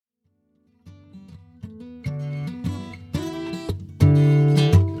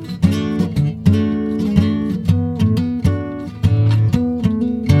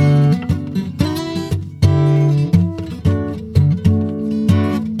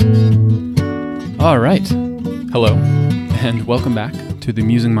All right. Hello, and welcome back to the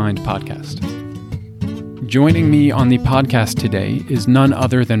Musing Mind podcast. Joining me on the podcast today is none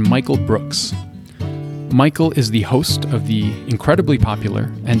other than Michael Brooks. Michael is the host of the incredibly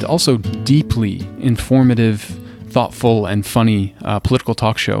popular and also deeply informative, thoughtful, and funny political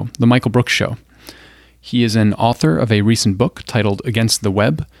talk show, The Michael Brooks Show. He is an author of a recent book titled Against the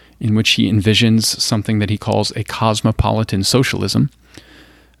Web, in which he envisions something that he calls a cosmopolitan socialism.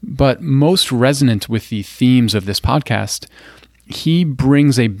 But most resonant with the themes of this podcast, he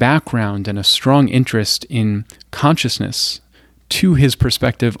brings a background and a strong interest in consciousness to his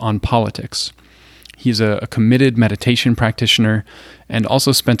perspective on politics. He's a committed meditation practitioner and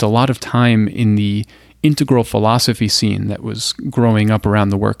also spent a lot of time in the integral philosophy scene that was growing up around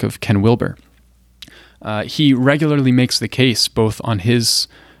the work of Ken Wilber. He regularly makes the case, both on his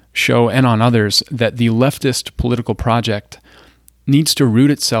show and on others, that the leftist political project needs to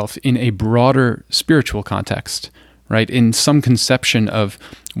root itself in a broader spiritual context, right? In some conception of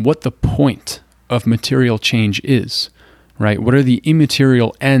what the point of material change is, right? What are the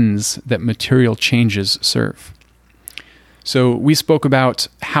immaterial ends that material changes serve? So we spoke about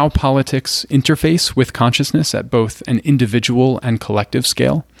how politics interface with consciousness at both an individual and collective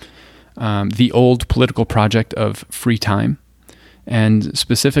scale, the old political project of free time, and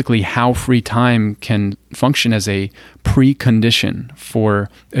specifically how free time can function as a precondition for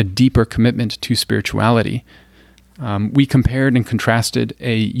a deeper commitment to spirituality. We compared and contrasted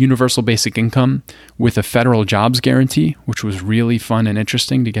a universal basic income with a federal jobs guarantee, which was really fun and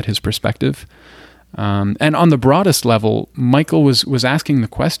interesting to get his perspective. And on the broadest level, Michael was asking the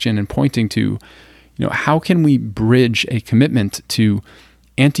question and pointing to, how can we bridge a commitment to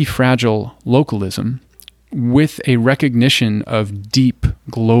anti-fragile localism with a recognition of deep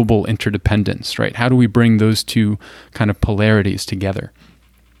global interdependence, right? How do we bring those two kind of polarities together?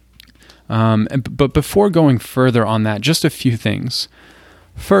 But before going further on that, just a few things.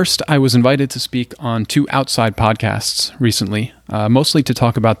 First, I was invited to speak on 2 outside podcasts recently, mostly to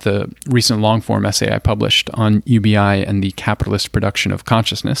talk about the recent long-form essay I published on UBI and the capitalist production of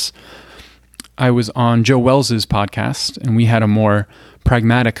consciousness. I was on Joe Wells's podcast, and we had a more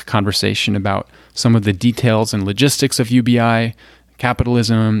pragmatic conversation about some of the details and logistics of UBI,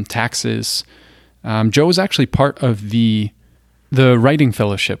 capitalism, taxes. Joe was actually part of the writing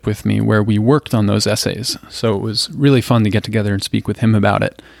fellowship with me where we worked on those essays. So it was really fun to get together and speak with him about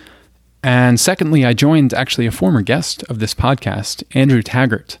it. And secondly, I joined actually a former guest of this podcast, Andrew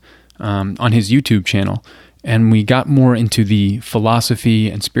Taggart, on his YouTube channel. And we got more into the philosophy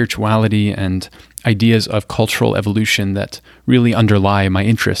and spirituality and ideas of cultural evolution that really underlie my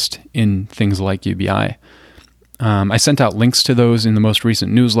interest in things like UBI. I sent out links to those in the most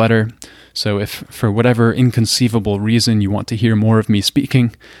recent newsletter, so if for whatever inconceivable reason you want to hear more of me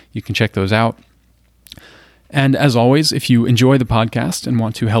speaking, you can check those out. And as always, if you enjoy the podcast and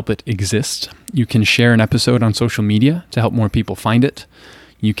want to help it exist, you can share an episode on social media to help more people find it.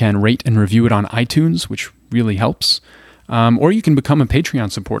 You can rate and review it on iTunes, which really helps. Or you can become a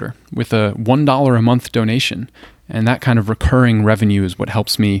Patreon supporter with a $1 a month donation. And that kind of recurring revenue is what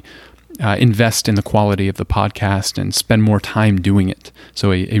helps me invest in the quality of the podcast and spend more time doing it.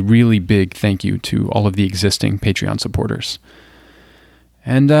 So a really big thank you to all of the existing Patreon supporters.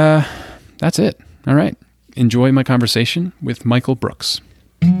 And that's it. All right. Enjoy my conversation with Michael Brooks.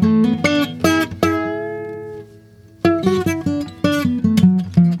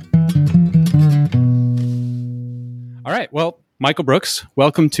 All right. Well, Michael Brooks,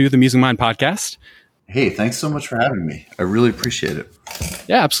 welcome to the Musing Mind podcast. Hey, thanks so much for having me. I really appreciate it.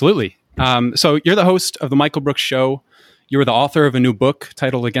 Yeah, absolutely. So you're the host of The Michael Brooks Show. You were the author of a new book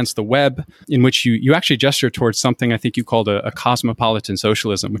titled Against the Web, in which you actually gesture towards something I think you called a cosmopolitan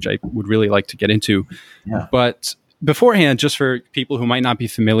socialism, which I would really like to get into. Yeah. But beforehand, just for people who might not be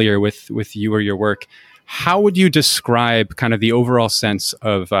familiar with you or your work, how would you describe kind of the overall sense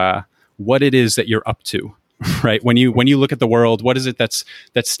of what it is that you're up to? Right. When you look at the world, what is it that's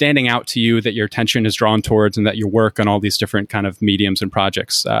standing out to you that your attention is drawn towards and that your work on all these different kind of mediums and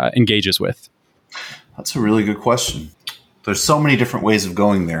projects engages with? That's a really good question. There's so many different ways of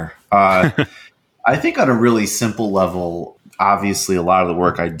going there. I think on a really simple level, obviously a lot of the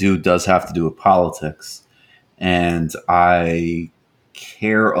work I do does have to do with politics. And I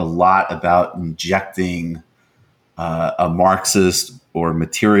care a lot about injecting a Marxist or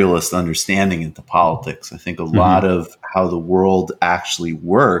materialist understanding into politics. I think a lot of how the world actually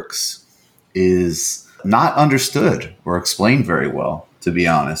works is not understood or explained very well, to be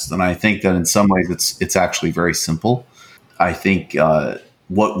honest. And I think that in some ways it's actually very simple. I think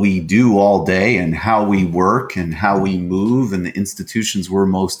what we do all day and how we work and how we move and the institutions we're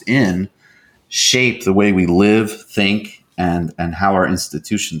most in shape the way we live, think, and how our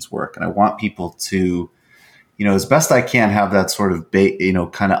institutions work. And I want people to, as best I can, have that sort of,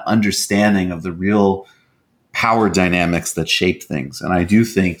 kind of understanding of the real power dynamics that shape things. And I do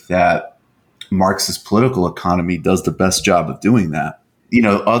think that Marxist political economy does the best job of doing that.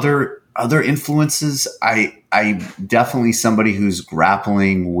 Other influences, I definitely somebody who's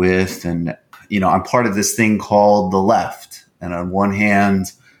grappling with, and, I'm part of this thing called the left. And on one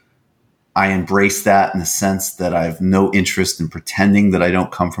hand, I embrace that in the sense that I have no interest in pretending that I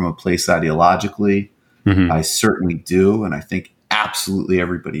don't come from a place ideologically. Mm-hmm. I certainly do. And I think absolutely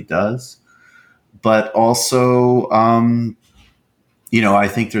everybody does. But also, I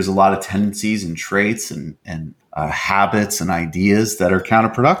think there's a lot of tendencies and traits and habits and ideas that are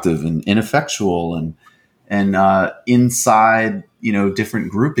counterproductive and ineffectual and inside,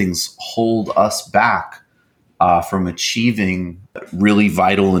 different groupings hold us back from achieving really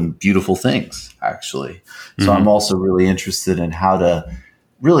vital and beautiful things, actually. Mm-hmm. So I'm also really interested in how to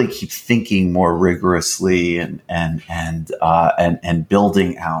really keep thinking more rigorously and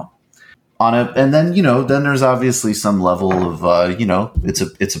building out on it. And then, then there's obviously some level of,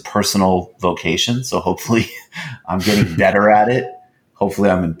 it's a personal vocation. So hopefully I'm getting better at it. Hopefully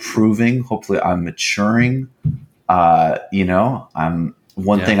I'm improving. Hopefully I'm maturing.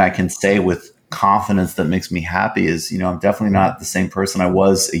 Thing I can say with confidence that makes me happy is, I'm definitely not the same person I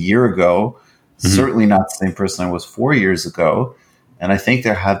was a year ago. Mm-hmm. Certainly not the same person I was 4 years ago. And I think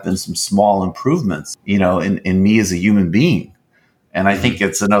there have been some small improvements, in me as a human being. And I think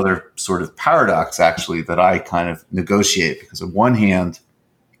it's another sort of paradox, actually, that I kind of negotiate, because on one hand,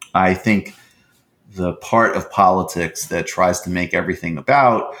 I think the part of politics that tries to make everything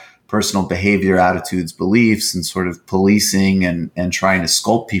about personal behavior, attitudes, beliefs, and sort of policing and trying to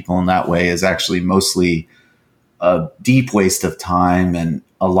sculpt people in that way is actually mostly a deep waste of time. And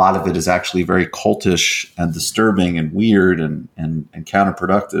a lot of it is actually very cultish and disturbing and weird and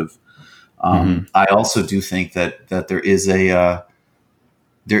counterproductive. I also do think that there is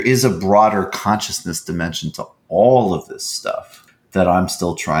a broader consciousness dimension to all of this stuff that I'm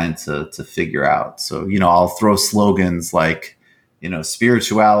still trying to figure out. So, I'll throw slogans like,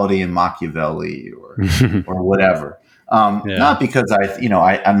 spirituality and Machiavelli or whatever. Not because I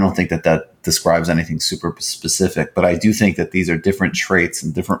don't think that describes anything super specific, but I do think that these are different traits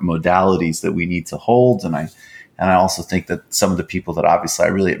and different modalities that we need to hold. And I also think that some of the people that obviously I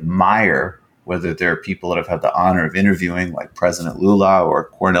really admire, whether they're people that I've had the honor of interviewing, like President Lula or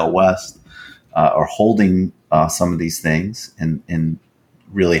Cornel West, are holding some of these things and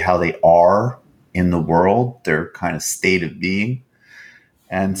really how they are in the world, their kind of state of being.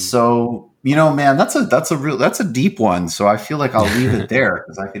 And so, man, that's a deep one. So I feel like I'll leave it there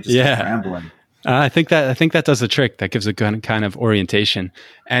because I could just keep rambling. I think that does the trick. That gives a good kind of orientation,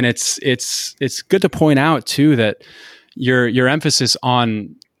 and it's good to point out too that your emphasis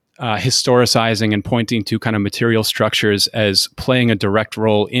on historicizing and pointing to kind of material structures as playing a direct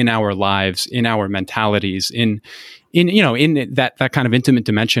role in our lives, in our mentalities, in that kind of intimate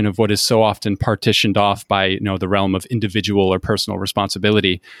dimension of what is so often partitioned off by the realm of individual or personal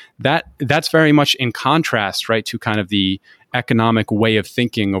responsibility. That's very much in contrast, right, to kind of the economic way of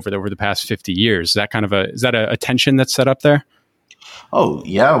thinking over the past 50 years. Is that a tension that's set up there? Oh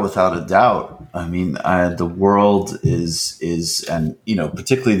yeah, without a doubt. I mean, the world is, and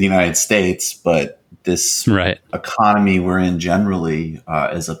particularly the United States, but this economy we're in generally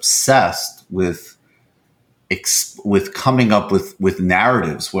is obsessed with coming up with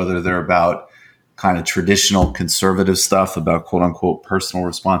narratives, whether they're about kind of traditional conservative stuff about quote unquote personal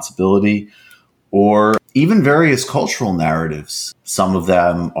responsibility, or even various cultural narratives. Some of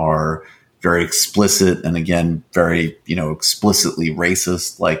them are very explicit and again, very, explicitly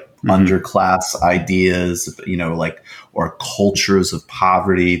racist, like underclass ideas, or cultures of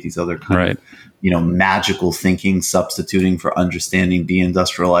poverty, these other kind of, magical thinking substituting for understanding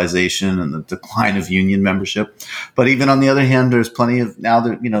deindustrialization and the decline of union membership. But even on the other hand, there's plenty of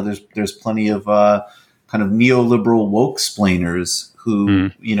there's plenty of kind of neoliberal woke-splainers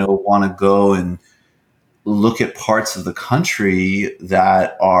who, want to go and look at parts of the country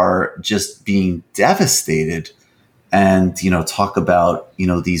that are just being devastated and, talk about,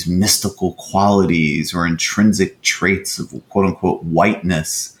 these mystical qualities or intrinsic traits of quote unquote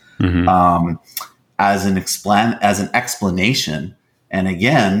whiteness, as an explanation. And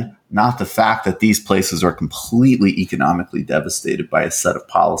again, not the fact that these places are completely economically devastated by a set of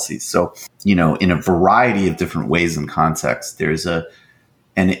policies. So, in a variety of different ways and contexts, there's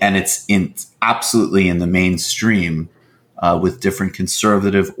and it's absolutely in the mainstream with different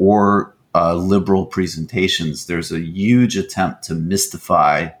conservative or liberal presentations. There's a huge attempt to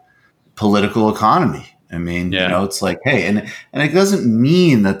mystify political economy. I mean, it's like, hey, and it doesn't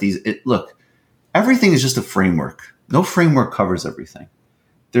mean that look, everything is just a framework. No framework covers everything.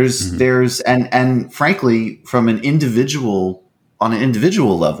 And frankly, on an individual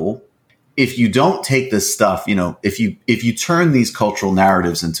level, if you don't take this stuff, if you turn these cultural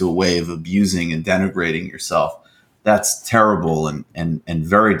narratives into a way of abusing and denigrating yourself, that's terrible and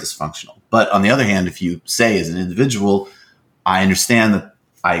very dysfunctional. But on the other hand, if you say as an individual, I understand that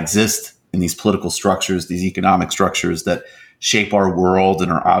I exist in these political structures, these economic structures that shape our world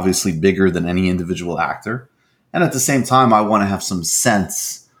and are obviously bigger than any individual actor. And at the same time, I want to have some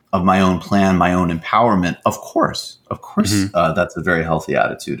sense of my own plan, my own empowerment. Of course, that's a very healthy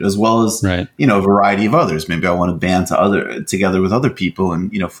attitude, as well as, a variety of others. Maybe I want to band together with other people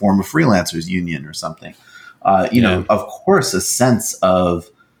and, form a freelancers union or something. Of course, a sense of,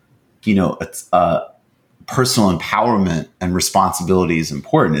 personal empowerment and responsibility is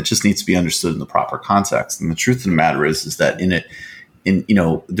important. It just needs to be understood in the proper context. And the truth of the matter is that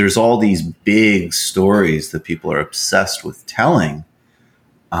there's all these big stories that people are obsessed with telling,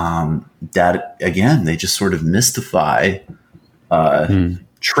 that again, they just sort of mystify,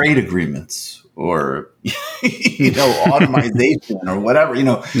 trade agreements or, automation or whatever,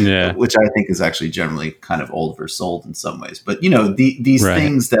 which I think is actually generally kind of oversold in some ways. But, these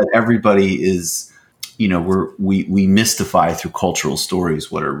things that everybody is, we mystify through cultural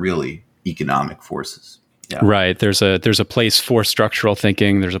stories what are really economic forces. Yeah. Right. There's a place for structural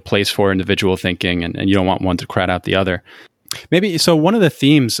thinking. There's a place for individual thinking, and you don't want one to crowd out the other. Maybe so. One of the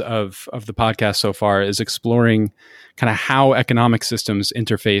themes of the podcast so far is exploring kind of how economic systems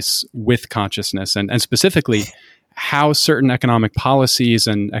interface with consciousness, and specifically how certain economic policies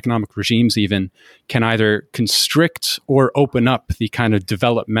and economic regimes even can either constrict or open up the kind of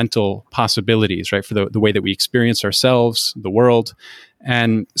developmental possibilities, right, for the way that we experience ourselves, the world.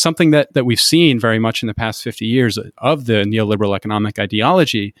 And something that we've seen very much in the past 50 years of the neoliberal economic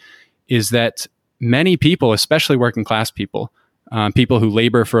ideology is that many people, especially working class people, people who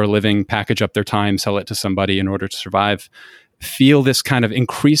labor for a living, package up their time, sell it to somebody in order to survive, feel this kind of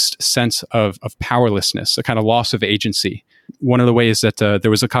increased sense of powerlessness, a kind of loss of agency. One of the ways that there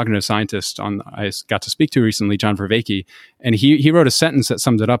was a cognitive scientist I got to speak to recently, John Vervaeke, and he wrote a sentence that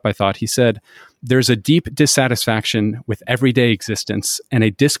summed it up, I thought. He said, "There's a deep dissatisfaction with everyday existence and a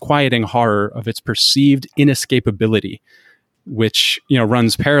disquieting horror of its perceived inescapability," which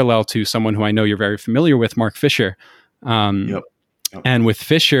runs parallel to someone who I know you're very familiar with, Mark Fisher. Yep. And with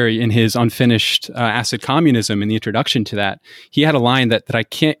Fisher, in his unfinished Acid Communism, in the introduction to that, he had a line that I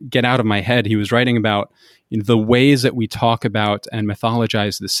can't get out of my head. He was writing about the ways that we talk about and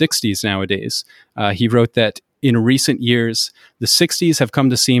mythologize the 60s nowadays. He wrote that in recent years, the 60s have come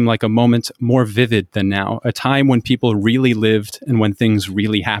to seem like a moment more vivid than now, a time when people really lived and when things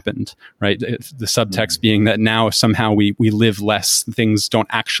really happened, right? The subtext being that now somehow we live less, things don't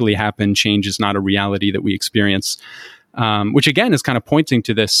actually happen, change is not a reality that we experience. Which again is kind of pointing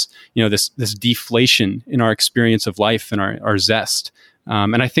to this, this deflation in our experience of life and our zest.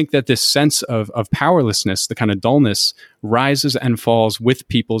 And I think that this sense of powerlessness, the kind of dullness, rises and falls with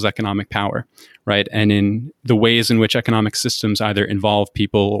people's economic power, right? And in the ways in which economic systems either involve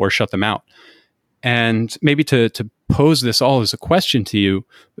people or shut them out. And maybe to pose this all as a question to you,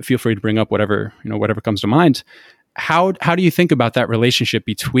 but feel free to bring up whatever comes to mind. How do you think about that relationship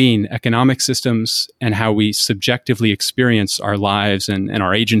between economic systems and how we subjectively experience our lives and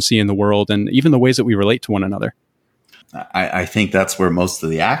our agency in the world, and even the ways that we relate to one another? I think that's where most of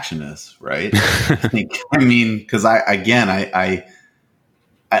the action is, right? Because I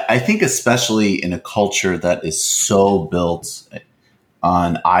think especially in a culture that is so built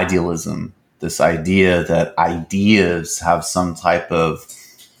on idealism, this idea that ideas have some type of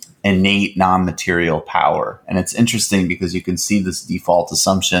innate non-material power. And it's interesting because you can see this default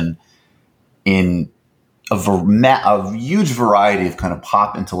assumption in a huge variety of kind of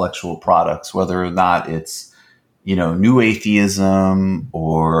pop intellectual products, whether or not it's, new atheism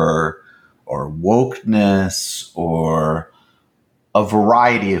or wokeness or a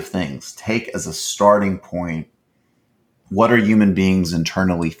variety of things. Take as a starting point, what are human beings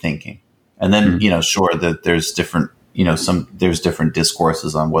internally thinking? And then, sure that there's different there's different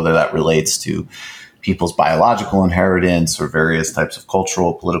discourses on whether that relates to people's biological inheritance or various types of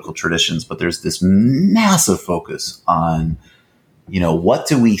cultural, political traditions. But there's this massive focus on, what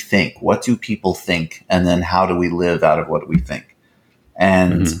do we think? What do people think? And then how do we live out of what we think?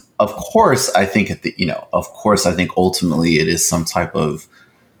 And of course, I think ultimately it is some type of,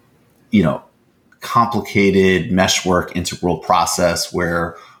 complicated meshwork integral process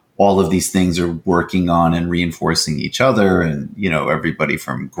where all of these things are working on and reinforcing each other. And, everybody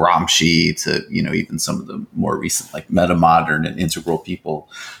from Gramsci to, even some of the more recent, like meta-modern and integral people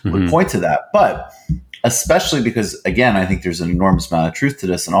would point to that. But especially because, again, I think there's an enormous amount of truth to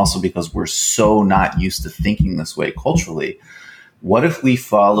this. And also because we're so not used to thinking this way culturally. What if we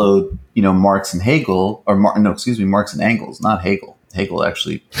followed, Marx and Hegel, Marx and Engels, not Hegel. Hegel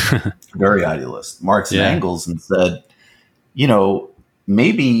actually very idealist. Marx and Engels, and said,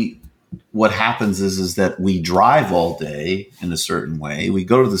 maybe what happens is that we drive all day in a certain way. We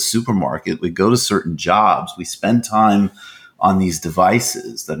go to the supermarket, we go to certain jobs, we spend time on these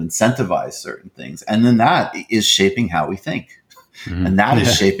devices that incentivize certain things. And then that is shaping how we think. And that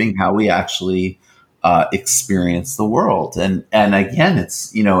is shaping how we actually experience the world. And again,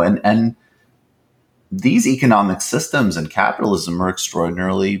 it's, and these economic systems and capitalism are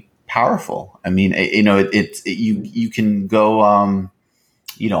extraordinarily powerful. I mean, you can go,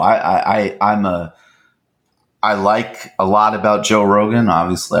 I like a lot about Joe Rogan.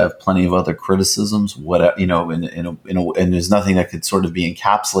 Obviously, I have plenty of other criticisms. And there's nothing that could sort of be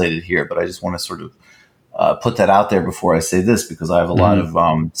encapsulated here. But I just want to sort of put that out there before I say this, because I have a lot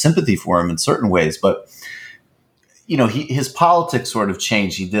of sympathy for him in certain ways. But his politics sort of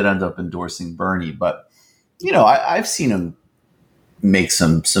changed. He did end up endorsing Bernie, but I've seen him make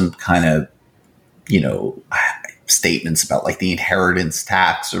some kind of statements about like the inheritance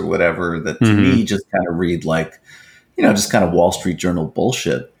tax or whatever that to me just kind of read like, just kind of Wall Street Journal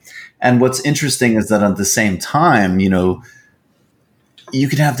bullshit. And what's interesting is that at the same time, you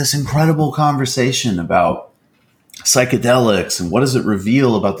can have this incredible conversation about psychedelics and what does it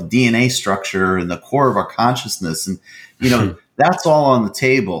reveal about the DNA structure and the core of our consciousness. And, that's all on the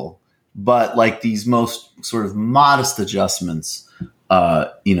table, but like these most sort of modest adjustments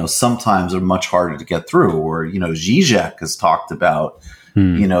sometimes are much harder to get through. Or, Zizek has talked about,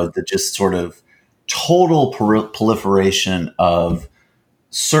 the just sort of total proliferation of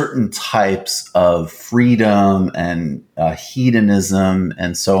certain types of freedom and hedonism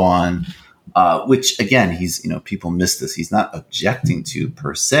and so on, which again, he's, people miss this. He's not objecting to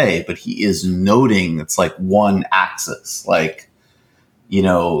per se, but he is noting it's like one axis, like,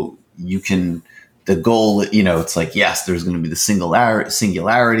 you can, the goal, it's like, yes, there's going to be the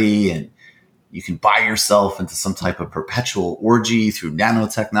singularity, and you can buy yourself into some type of perpetual orgy through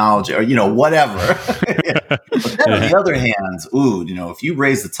nanotechnology or, whatever. But then on the other hand, if you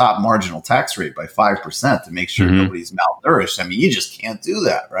raise the top marginal tax rate by 5% to make sure nobody's malnourished, I mean, you just can't do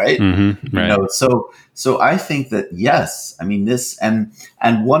that. Right. Right. So I think that, yes, I mean, this, and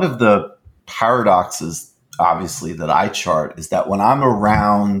one of the paradoxes, obviously, that I chart is that when I'm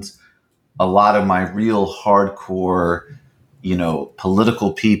around a lot of my real hardcore,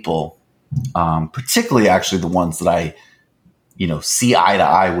 political people, particularly actually the ones that I, see eye to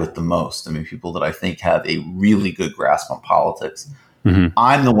eye with the most. I mean, people that I think have a really good grasp on politics.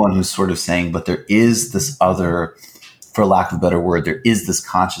 I'm the one who's sort of saying, but there is this other, for lack of a better word, there is this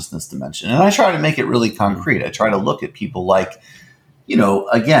consciousness dimension. And I try to make it really concrete. I try to look at people like,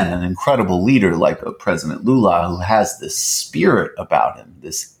 again, an incredible leader like President Lula, who has this spirit about him,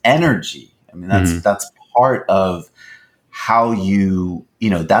 this energy. I mean, that's part of how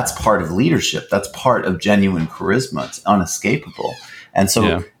that's part of leadership. That's part of genuine charisma. It's unescapable. And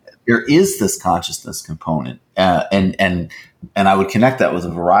so there is this consciousness component, and I would connect that with a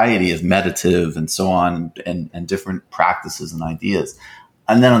variety of meditative and so on and different practices and ideas.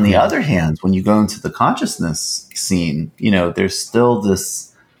 And then on the other hand, when you go into the consciousness scene, there's still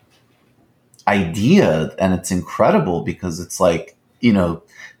this idea, and it's incredible because it's like,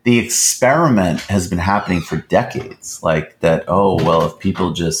 the experiment has been happening for decades, like that. Oh, well, if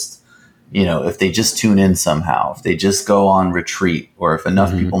people just, if they just tune in somehow, if they just go on retreat, or if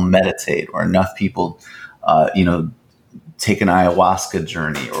enough people meditate, or enough people, take an ayahuasca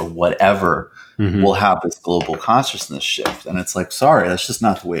journey or whatever, we'll have this global consciousness shift. And it's like, sorry, that's just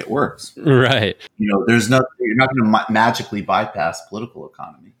not the way it works. Right. You're not going to magically bypass political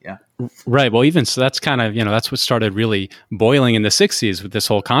economy. Yeah. Right. Well, even so, that's kind of, that's what started really boiling in the 60s with this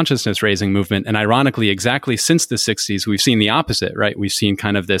whole consciousness raising movement. And ironically, exactly since the 60s, we've seen the opposite, right? We've seen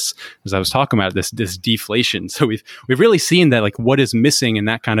kind of this, as I was talking about, this deflation. So we've really seen that, like, what is missing in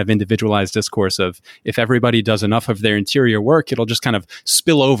that kind of individualized discourse of, if everybody does enough of their interior work, it'll just kind of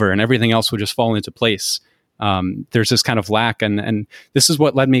spill over and everything else will just fall into place. There's this kind of lack. And this is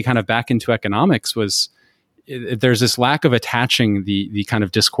what led me kind of back into economics was, there's this lack of attaching the kind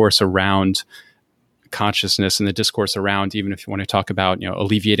of discourse around consciousness and the discourse around, even if you want to talk about,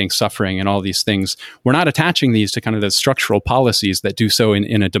 alleviating suffering and all these things, we're not attaching these to kind of the structural policies that do so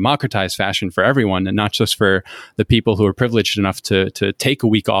in a democratized fashion for everyone, and not just for the people who are privileged enough to take a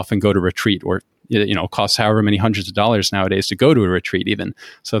week off and go to retreat, or costs however many hundreds of dollars nowadays to go to a retreat even.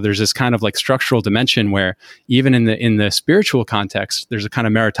 So there's this kind of like structural dimension where even in the spiritual context, there's a kind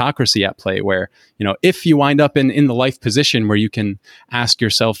of meritocracy at play where, if you wind up in the life position where you can ask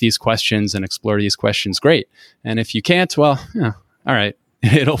yourself these questions and explore these questions, great. And if you can't, well, all right,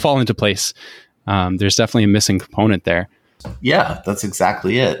 it'll fall into place. There's definitely a missing component there. Yeah, that's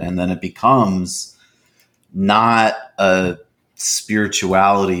exactly it. And then it becomes not a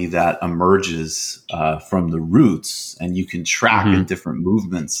spirituality that emerges from the roots, and you can track in different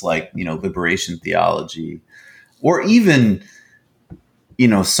movements like liberation theology, or even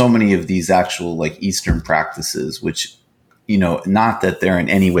so many of these actual like Eastern practices, which not that they're in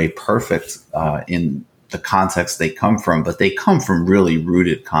any way perfect in the context they come from, but they come from really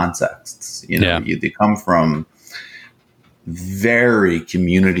rooted contexts. They come from very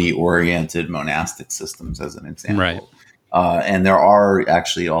community oriented monastic systems, as an example. Right. And there are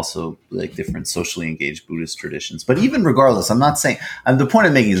actually also like different socially engaged Buddhist traditions. But even regardless, I'm not saying, the point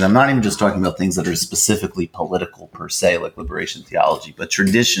I'm making is I'm not even just talking about things that are specifically political per se, like liberation theology, but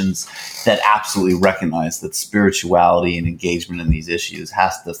traditions that absolutely recognize that spirituality and engagement in these issues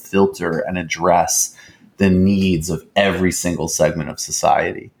has to filter and address the needs of every single segment of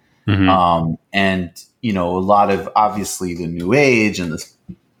society. And, a lot of obviously the New Age and the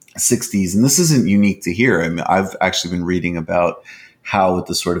 60s, and this isn't unique to here. I mean, I've actually been reading about how with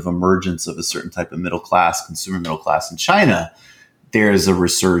the sort of emergence of a certain type of middle class, consumer middle class in China, there's a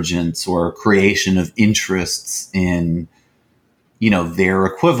resurgence or a creation of interests in, their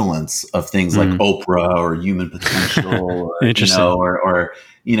equivalents of things like Oprah or Human Potential, or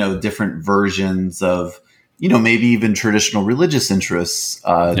different versions of, maybe even traditional religious interests.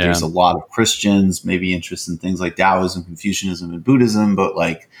 There's a lot of Christians, maybe interest in things like Taoism, Confucianism, and Buddhism, but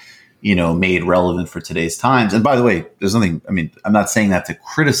made relevant for today's times. And by the way, there's nothing, I'm not saying that to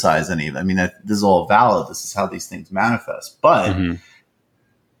criticize any of it. This is all valid. This is how these things manifest. But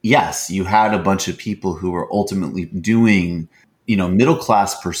yes, you had a bunch of people who were ultimately doing,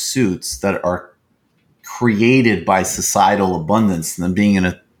 middle-class pursuits that are created by societal abundance and then being in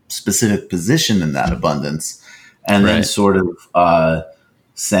a specific position in that abundance, and then sort of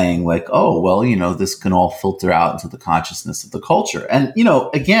saying like, oh, well, this can all filter out into the consciousness of the culture. And,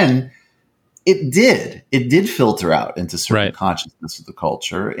 again, it did filter out into certain consciousness of the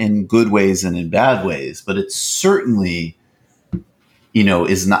culture in good ways and in bad ways, but it certainly,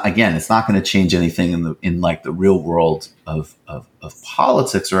 is not, again, it's not going to change anything in like the real world of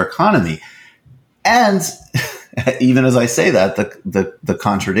politics or economy. And even as I say that, the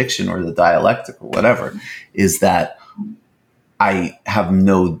contradiction or the dialectic or whatever is that I have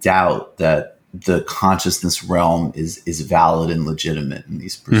no doubt that the consciousness realm is valid and legitimate in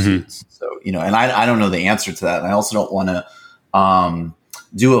these pursuits. So, and I don't know the answer to that. And I also don't want to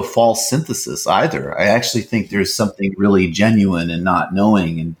do a false synthesis either. I actually think there's something really genuine in not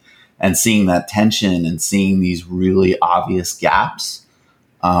knowing and seeing that tension and seeing these really obvious gaps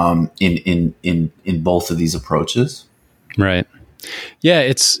in both of these approaches. Right. Yeah,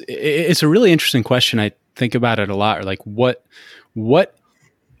 it's a really interesting question. I think about it a lot. Or like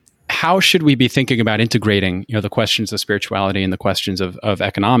how should we be thinking about integrating, the questions of spirituality and the questions of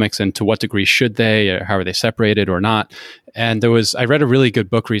economics, and to what degree should they, or how are they separated or not? And I read a really good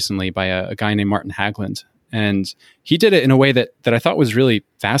book recently by a guy named Martin Hagland, and he did it in a way that I thought was really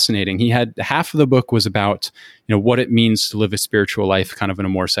fascinating. He had half of the book was about, what it means to live a spiritual life kind of in a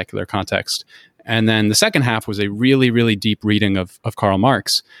more secular context. And then the second half was a really, really deep reading of Karl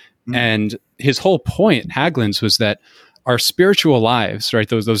Marx. And his whole point, Hagland's, was that our spiritual lives, right,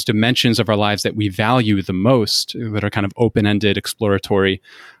 those dimensions of our lives that we value the most, that are kind of open-ended, exploratory,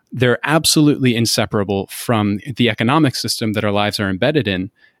 they're absolutely inseparable from the economic system that our lives are embedded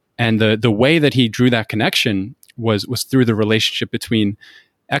in. And the way that he drew that connection was through the relationship between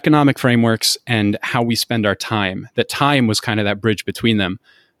economic frameworks and how we spend our time. That time was kind of that bridge between them.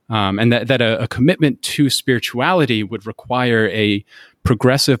 And that a commitment to spirituality would require a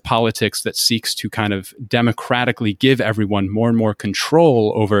progressive politics that seeks to kind of democratically give everyone more and more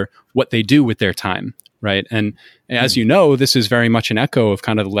control over what they do with their time, right? And as you know, this is very much an echo of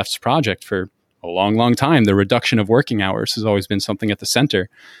kind of the left's project for a long, long time. The reduction of working hours has always been something at the center.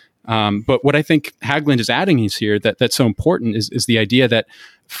 But what I think Hagland is adding here that's so important is the idea that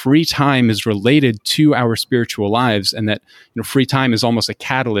free time is related to our spiritual lives, and that free time is almost a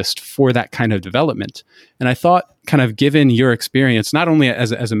catalyst for that kind of development. And I thought, kind of given your experience, not only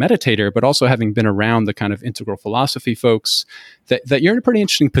as a meditator, but also having been around the kind of integral philosophy folks, that you're in a pretty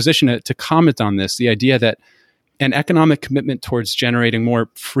interesting position to comment on this, the idea that an economic commitment towards generating more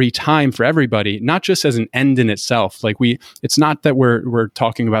free time for everybody, not just as an end in itself. Like it's not that we're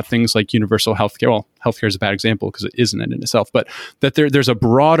talking about things like universal healthcare. Well, healthcare is a bad example because it is an end in itself, but that there's a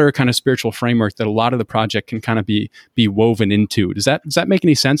broader kind of spiritual framework that a lot of the project can kind of be woven into. Does that make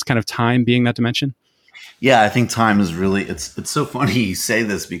any sense? Kind of time being that dimension? Yeah, I think time is really, it's so funny you say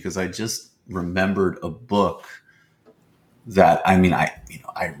this because I just remembered a book that,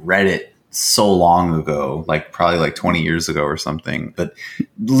 I read it so long ago, probably 20 years ago or something, but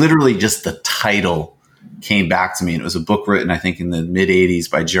literally just the title came back to me. And it was a book written, I think, in the mid 80s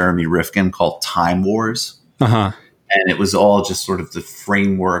by Jeremy Rifkin called Time Wars. Uh-huh. And it was all just sort of the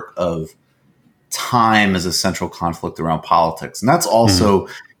framework of time as a central conflict around politics. And that's also,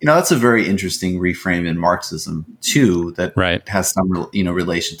 that's a very interesting reframe in Marxism too, that has some,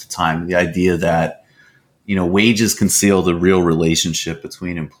 relation to time. The idea that, wages conceal the real relationship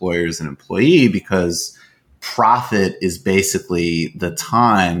between employers and employee because profit is basically the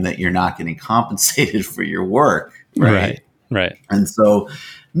time that you're not getting compensated for your work. Right. And so,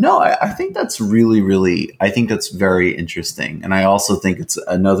 no, I think that's really, I think that's very interesting. And I also think it's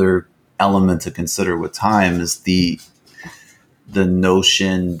another element to consider with time is the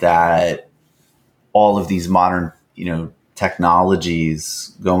notion that all of these modern,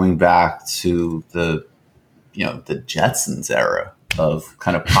 technologies going back to the Jetsons era of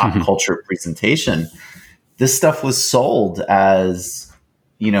kind of pop culture presentation, this stuff was sold as,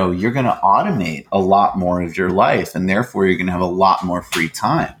 you're going to automate a lot more of your life and therefore you're going to have a lot more free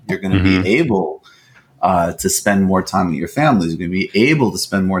time. You're going to be able to spend more time with your families. You're going to be able to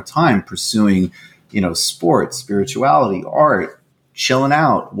spend more time pursuing, sports, spirituality, art, chilling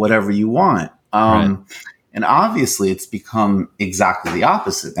out, whatever you want. And obviously it's become exactly the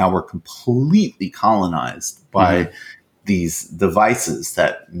opposite. Now we're completely colonized by these devices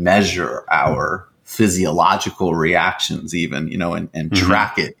that measure our physiological reactions even, and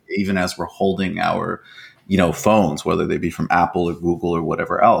track it even as we're holding our, phones, whether they be from Apple or Google or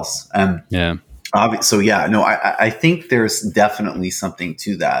whatever else. And I think there's definitely something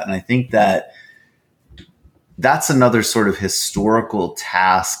to that. And I think that that's another sort of historical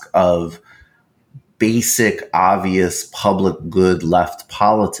task of basic, obvious public good left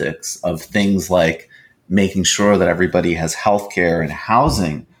politics of things like making sure that everybody has healthcare and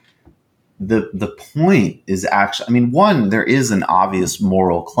housing. The point is actually, one, there is an obvious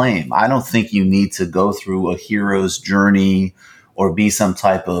moral claim. I don't think you need to go through a hero's journey or be some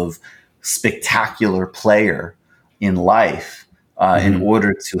type of spectacular player in life in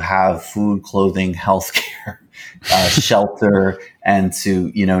order to have food, clothing, healthcare, shelter, and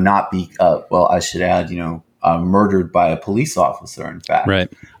to, not be, I should add, murdered by a police officer, in fact.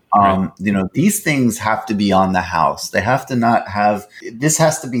 These things have to be on the house. They have to not have, this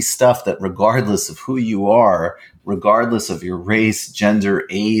has to be stuff that regardless of who you are, regardless of your race, gender,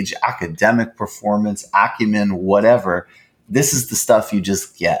 age, academic performance, acumen, whatever, this is the stuff you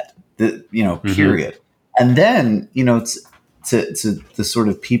just get, period. And then, to the sort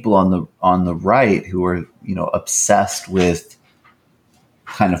of people on the right who are, obsessed with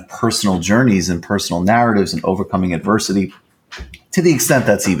kind of personal journeys and personal narratives and overcoming adversity, to the extent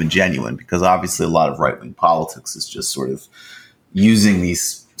that's even genuine, because obviously a lot of right-wing politics is just sort of using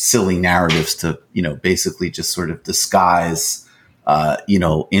these silly narratives to, basically just sort of disguise,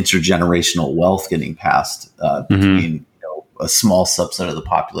 intergenerational wealth getting passed between, a small subset of the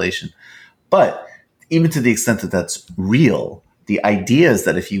population. But even to the extent that that's real, the idea is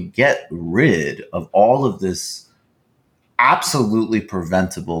that if you get rid of all of this absolutely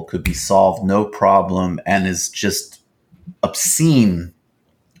preventable, could be solved, no problem, and is just obscene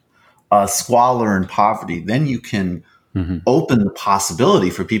squalor and poverty, then you can open the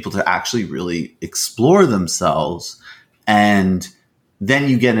possibility for people to actually really explore themselves. And then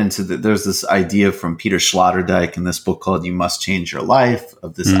you get into there's this idea from Peter Sloterdijk in this book called You Must Change Your Life,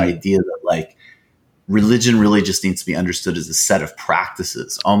 of this idea that religion really just needs to be understood as a set of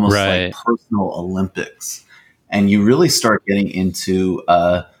practices, almost like personal Olympics. And you really start getting into,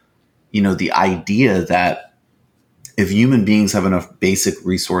 the idea that if human beings have enough basic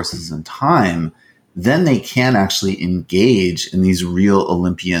resources and time, then they can actually engage in these real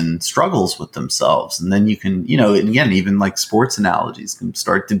Olympian struggles with themselves. And then you can, and again, even sports analogies can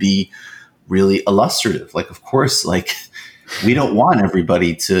start to be really illustrative. Of course, We don't want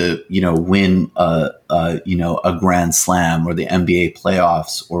everybody to, win a Grand Slam or the NBA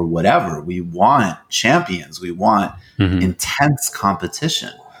playoffs or whatever. We want champions. We want intense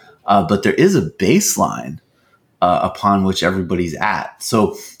competition. But there is a baseline upon which everybody's at.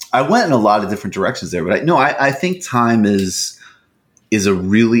 So I went in a lot of different directions there. But I think time is a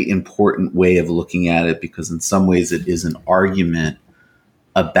really important way of looking at it, because in some ways it is an argument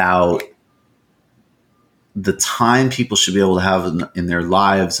about the time people should be able to have in their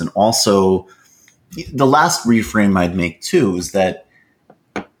lives. And also, the last reframe I'd make too is that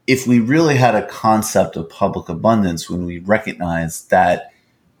if we really had a concept of public abundance, when we recognize that,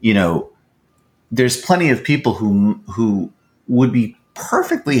 there's plenty of people who would be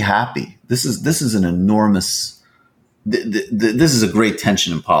perfectly happy. This is an enormous, this is a great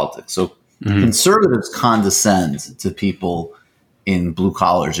tension in politics. So conservatives condescend to people in blue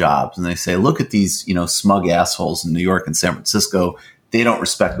collar jobs, and they say, look at these, smug assholes in New York and San Francisco. They don't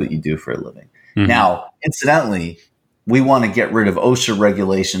respect what you do for a living. Now, incidentally, we want to get rid of OSHA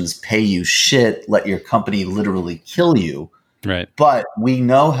regulations, pay you shit, let your company literally kill you. Right. But we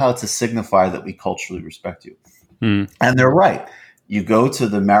know how to signify that we culturally respect you. And they're right. You go to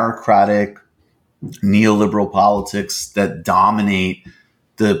the meritocratic neoliberal politics that dominate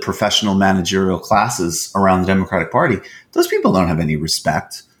the professional managerial classes around the Democratic Party. Those people don't have any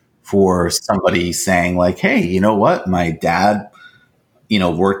respect for somebody saying like, hey, you know what? My dad,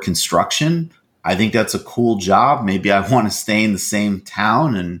 worked construction. I think that's a cool job. Maybe I want to stay in the same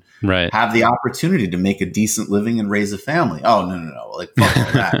town and have the opportunity to make a decent living and raise a family. Oh, no. Like, fuck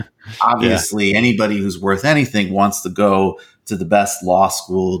all that. Obviously, anybody who's worth anything wants to go to the best law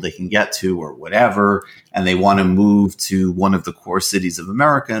school they can get to or whatever, and they want to move to one of the core cities of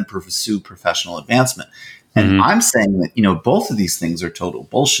America and pursue professional advancement. And I'm saying that, both of these things are total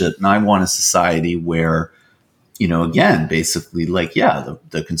bullshit. And I want a society where, again, basically like,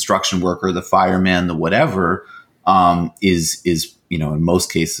 the construction worker, the fireman, the whatever, is, in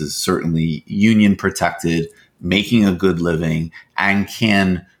most cases, certainly union protected, making a good living, and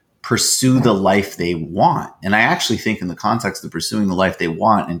can pursue the life they want. And I actually think in the context of pursuing the life they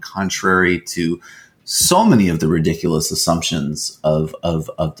want, and contrary to so many of the ridiculous assumptions of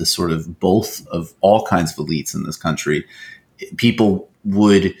the sort of both of all kinds of elites in this country,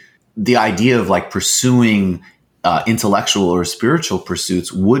 the idea of like pursuing intellectual or spiritual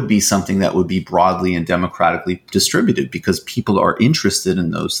pursuits would be something that would be broadly and democratically distributed, because people are interested in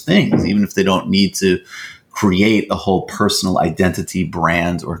those things, even if they don't need to create a whole personal identity,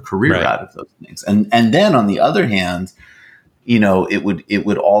 brand, or career out of those things. And then on the other hand, it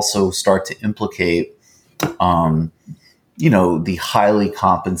would also start to implicate, the highly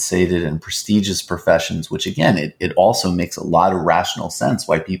compensated and prestigious professions, which again, it also makes a lot of rational sense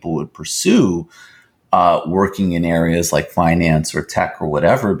why people would pursue working in areas like finance or tech or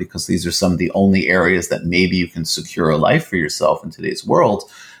whatever, because these are some of the only areas that maybe you can secure a life for yourself in today's world.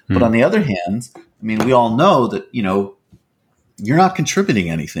 But on the other hand, I mean, we all know that, you're not contributing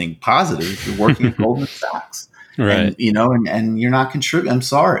anything positive if you're working at Goldman Sachs. Right. And you're not contributing. I'm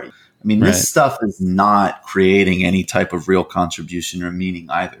sorry. I mean, this stuff is not creating any type of real contribution or meaning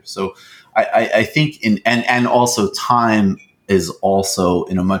either. So I think and also time is also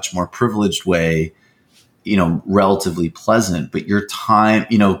in a much more privileged way, relatively pleasant, but your time,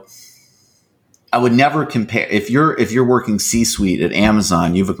 I would never compare. If you're working C-suite at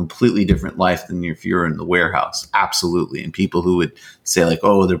Amazon, you have a completely different life than if you're in the warehouse. Absolutely. And people who would say like,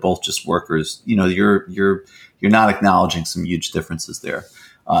 oh, they're both just workers, you're not acknowledging some huge differences there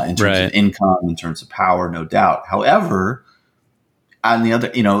in terms of income, in terms of power, no doubt. However, on the other,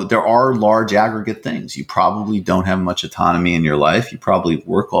 there are large aggregate things. You probably don't have much autonomy in your life. You probably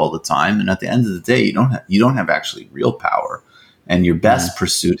work all the time, and at the end of the day, you don't have actually real power. And your best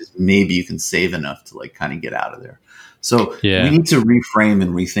pursuit is maybe you can save enough to like kind of get out of there. So we need to reframe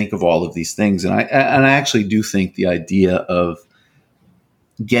and rethink of all of these things. And I actually do think the idea of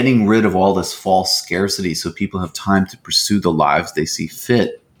getting rid of all this false scarcity so people have time to pursue the lives they see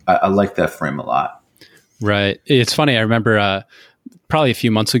fit. I like that frame a lot. Right. It's funny. I remember probably a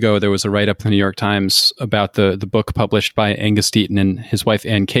few months ago, there was a write-up in the New York Times about the book published by Angus Deaton and his wife,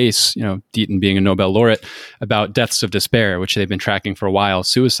 Anne Case, Deaton being a Nobel laureate, about deaths of despair, which they've been tracking for a while,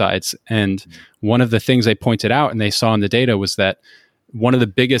 suicides. And one of the things they pointed out and they saw in the data was that one of the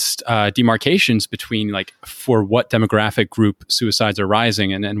biggest demarcations between like for what demographic group suicides are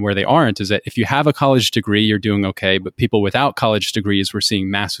rising and where they aren't is that if you have a college degree, you're doing okay. But people without college degrees, we're seeing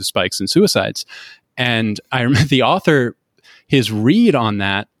massive spikes in suicides. And I remember the author, his read on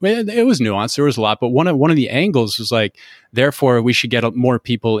that, it was nuanced. There was a lot, but one of the angles was like, therefore, we should get more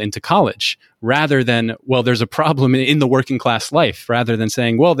people into college, rather than, well, there's a problem in the working class life, rather than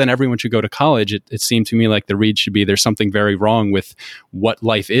saying, well, then everyone should go to college. It seemed to me like the read should be, there's something very wrong with what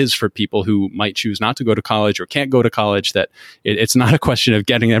life is for people who might choose not to go to college or can't go to college, that it's not a question of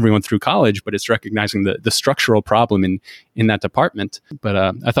getting everyone through college, but it's recognizing the structural problem in that department. But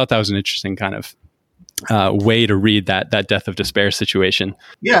I thought that was an interesting kind of way to read that death of despair situation.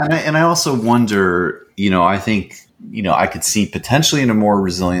 Yeah, and I also wonder, I think, I could see potentially in a more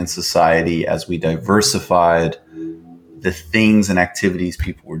resilient society as we diversified the things and activities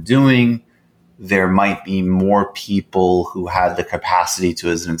people were doing, there might be more people who had the capacity to,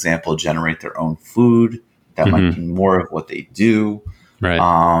 as an example, generate their own food. That might be more of what they do. Right.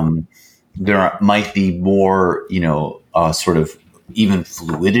 There might be more, sort of even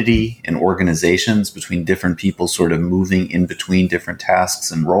fluidity in organizations between different people sort of moving in between different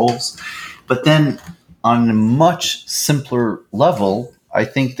tasks and roles. But then on a much simpler level, I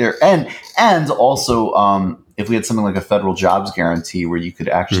think and also if we had something like a federal jobs guarantee where you could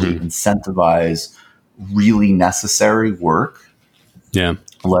actually incentivize really necessary work. Yeah.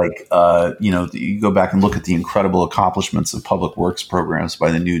 Like, you go back and look at the incredible accomplishments of public works programs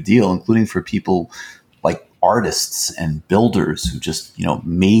by the New Deal, including for people like artists and builders who just,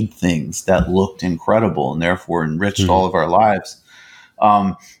 made things that looked incredible and therefore enriched all of our lives.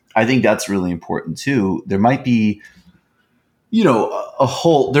 I think that's really important too. There might be,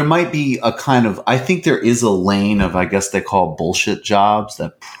 there might be a kind of, I think there is a lane of, I guess they call bullshit jobs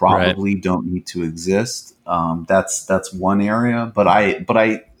that probably don't need to exist. That's one area, but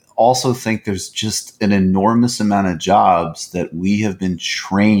I also think there's just an enormous amount of jobs that we have been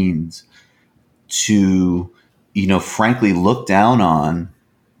trained to, frankly look down on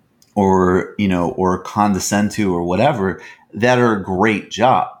or condescend to or whatever, that are great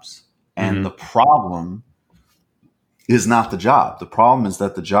jobs. And the problem is not the job. The problem is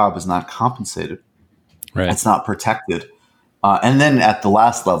that the job is not compensated. Right. It's not protected. And then at the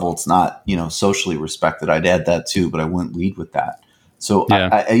last level, it's not, socially respected. I'd add that too, but I wouldn't lead with that. So,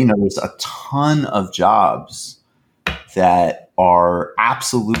 there's a ton of jobs that are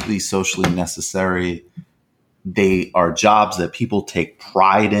absolutely socially necessary. They are jobs that people take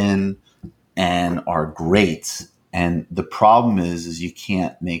pride in and are great. And the problem is you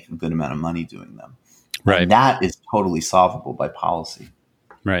can't make a good amount of money doing them. Right. And that is totally solvable by policy.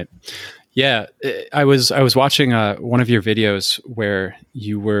 Right. Yeah. I was watching one of your videos where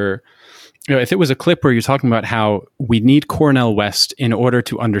you were, if it was a clip where you're talking about how we need Cornel West in order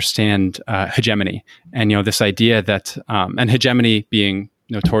to understand hegemony. And, this idea that, and hegemony being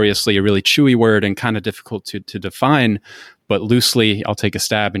notoriously a really chewy word and kind of difficult to define, but loosely, I'll take a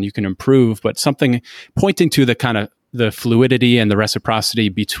stab and you can improve, but something pointing to the kind of the fluidity and the reciprocity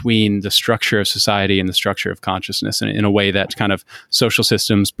between the structure of society and the structure of consciousness in a way that kind of social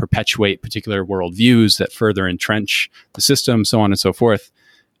systems perpetuate particular worldviews that further entrench the system, so on and so forth.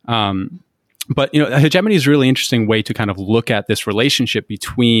 But, hegemony is a really interesting way to kind of look at this relationship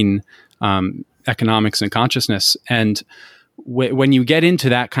between economics and consciousness. And when you get into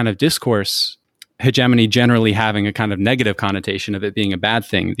that kind of discourse, hegemony generally having a kind of negative connotation of it being a bad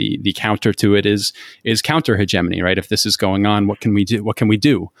thing. The counter to it is counter hegemony, right? If this is going on, what can we do? What can we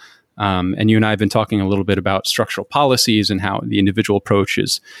do? And you and I have been talking a little bit about structural policies and how the individual approach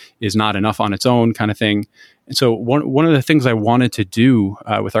is not enough on its own, kind of thing. And so one of the things I wanted to do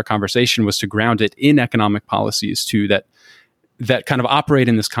with our conversation was to ground it in economic policies too, that kind of operate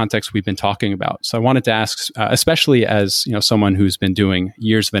in this context we've been talking about. So I wanted to ask, especially as someone who's been doing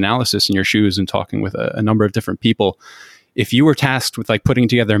years of analysis in your shoes and talking with a number of different people, if you were tasked with like putting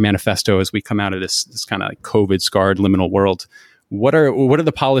together a manifesto as we come out of this kind of like COVID scarred liminal world, what are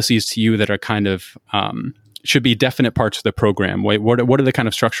the policies to you that are kind of should be definite parts of the program? What are the kind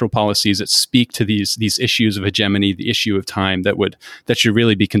of structural policies that speak to these issues of hegemony, the issue of time that should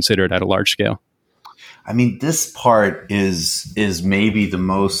really be considered at a large scale? I mean, this part is maybe the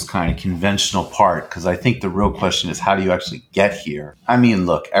most kind of conventional part, because I think the real question is, how do you actually get here? I mean,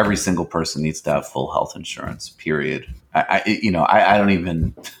 look, every single person needs to have full health insurance, period. I don't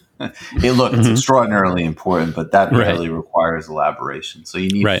even, it's extraordinarily important, but that really requires elaboration. So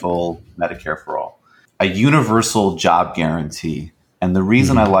you need full Medicare for all. A universal job guarantee. And the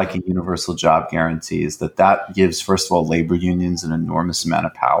reason I like a universal job guarantee is that gives, first of all, labor unions an enormous amount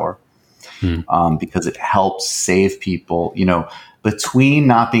of power. Because it helps save people, between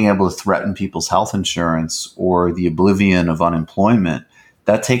not being able to threaten people's health insurance or the oblivion of unemployment.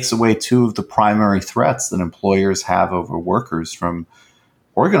 That takes away two of the primary threats that employers have over workers from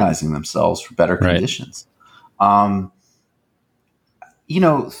organizing themselves for better conditions.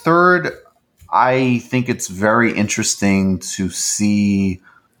 third, I think it's very interesting to see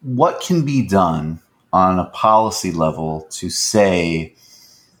what can be done on a policy level to say,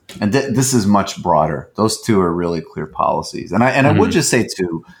 and this is much broader. Those two are really clear policies. And I would just say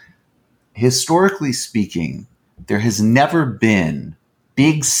too, historically speaking, there has never been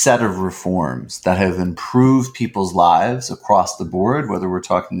big set of reforms that have improved people's lives across the board, whether we're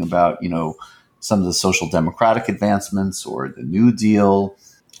talking about, some of the social democratic advancements or the New Deal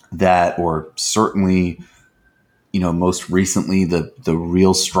or certainly, most recently, the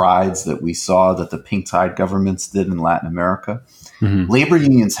real strides that we saw that the pink tide governments did in Latin America. Labor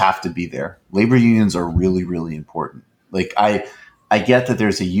unions have to be there. Labor unions are really, really important. Like I get that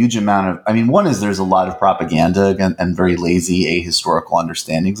there's a huge amount of, one is there's a lot of propaganda and very lazy ahistorical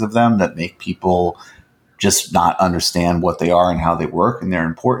understandings of them that make people just not understand what they are and how they work and their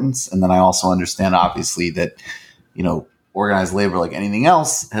importance. And then I also understand, obviously, that, organized labor, like anything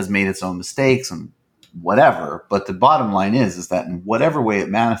else, has made its own mistakes and whatever. But the bottom line is that in whatever way it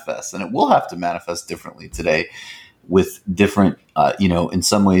manifests, and it will have to manifest differently today with different, in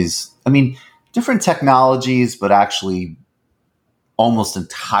some ways, different technologies, but actually almost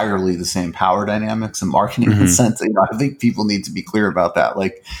entirely the same power dynamics and marketing incentive. I think people need to be clear about that.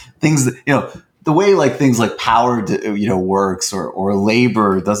 Like things that, the way like things like power, works or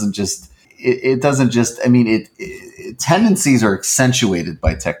labor doesn't just, it doesn't just, tendencies are accentuated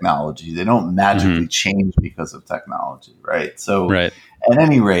by technology. They don't magically change because of technology. Right. So at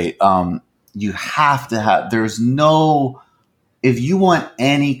any rate, you have to have, if you want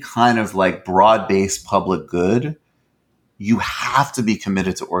any kind of like broad-based public good, you have to be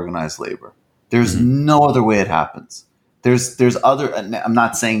committed to organized labor. There's no other way it happens. There's other, I'm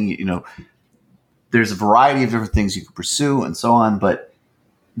not saying, there's a variety of different things you can pursue and so on, but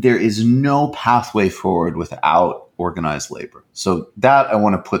there is no pathway forward without organized labor. So that I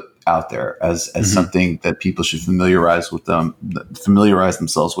want to put out there as something that people should familiarize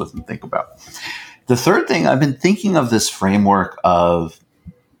themselves with and think about. The third thing, I've been thinking of this framework of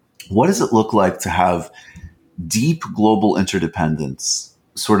what does it look like to have deep global interdependence,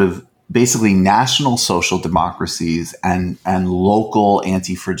 sort of basically national social democracies and local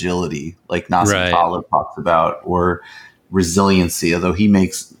anti-fragility, like Nassim Taleb talks about, or resiliency, although he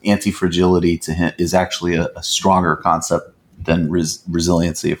makes anti-fragility to him is actually a stronger concept than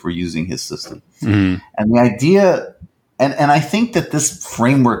resiliency if we're using his system. And the idea, and I think that this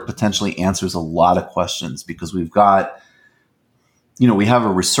framework potentially answers a lot of questions because we've got, we have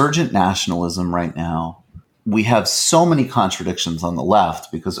a resurgent nationalism right now. We have so many contradictions on the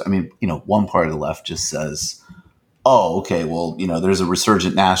left because, one part of the left just says, oh, okay, well, there's a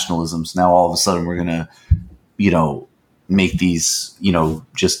resurgent nationalism. So now all of a sudden we're going to, make these,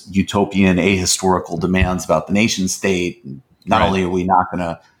 just utopian, ahistorical demands about the nation state. Not only are we not going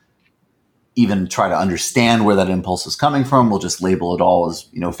to even try to understand where that impulse is coming from, we'll just label it all as,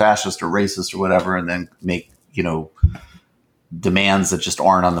 fascist or racist or whatever, and then make, demands that just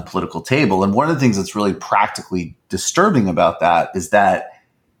aren't on the political table. And one of the things that's really practically disturbing about that is that,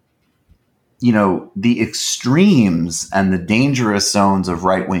 the extremes and the dangerous zones of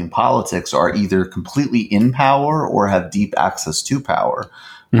right-wing politics are either completely in power or have deep access to power.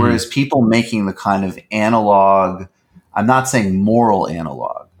 Whereas people making the kind of analog, I'm not saying moral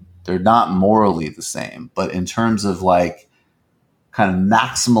analog, they're not morally the same, but in terms of like kind of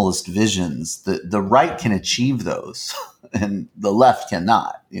maximalist visions, the right can achieve those and the left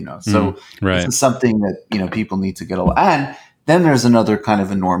cannot, so this is something that, people need to get along. And then there's another kind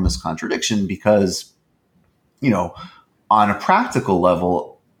of enormous contradiction because, on a practical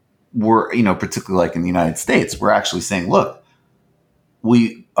level, we're, particularly like in the United States, we're actually saying, look,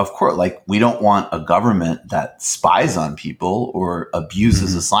 we don't want a government that spies on people or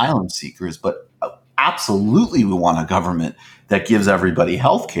abuses asylum seekers, but absolutely we want a government that gives everybody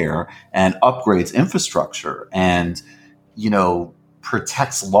health care and upgrades infrastructure and,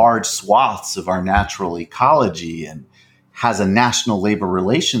 protects large swaths of our natural ecology and has a national labor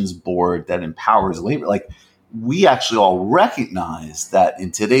relations board that empowers labor. Like, we actually all recognize that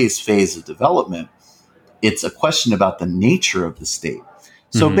in today's phase of development, it's a question about the nature of the state.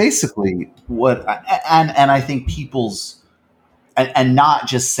 So basically I think and not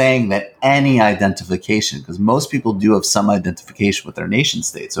just saying that any identification, because most people do have some identification with their nation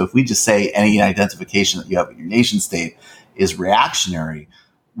state. So if we just say any identification that you have with your nation state is reactionary,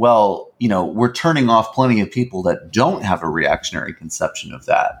 well, we're turning off plenty of people that don't have a reactionary conception of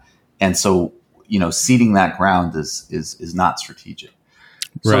that. And so, ceding that ground is not strategic.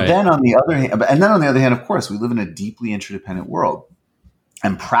 So then on the other hand, of course, we live in a deeply interdependent world.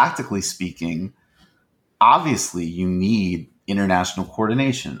 And practically speaking, obviously you need international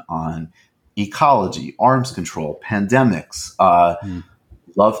coordination, on ecology, arms control, pandemics.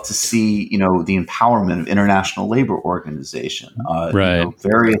 Love to see, the empowerment of international labor organization. Right.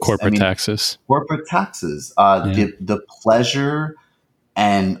 Various taxes. Corporate taxes. The pleasure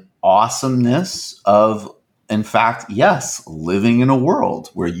and awesomeness of, in fact, yes, living in a world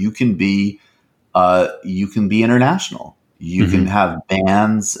where you can be international. You can have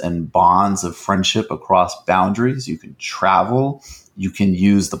bands and bonds of friendship across boundaries. You can travel. You can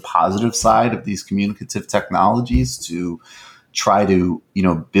use the positive side of these communicative technologies to try to,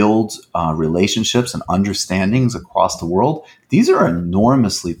 build relationships and understandings across the world. These are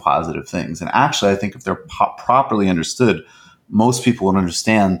enormously positive things. And actually, I think if they're properly understood, most people would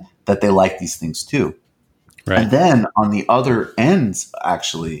understand that they like these things too. Right. And then on the other end,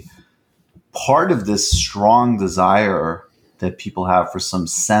 actually, part of this strong desire that people have for some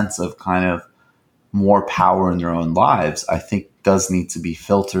sense of kind of more power in their own lives, I think does need to be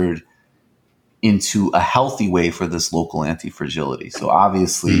filtered into a healthy way for this local anti-fragility. So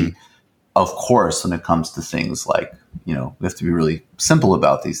obviously, of course, when it comes to things like, we have to be really simple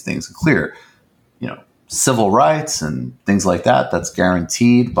about these things and clear, civil rights and things like that, that's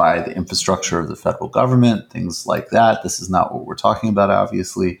guaranteed by the infrastructure of the federal government, things like that. This is not what we're talking about,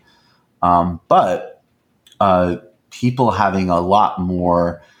 obviously. But people having a lot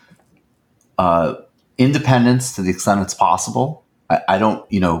more independence to the extent it's possible. I don't,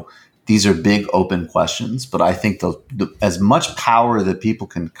 these are big open questions, but I think as much power that people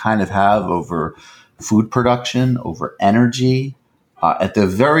can kind of have over food production, over energy, at the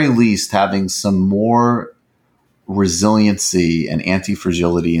very least, having some more resiliency and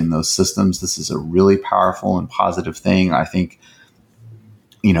anti-fragility in those systems. This is a really powerful and positive thing. I think,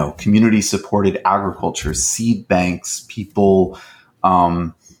 community-supported agriculture, seed banks, people,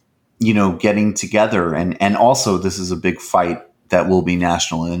 getting together. And also, this is a big fight that will be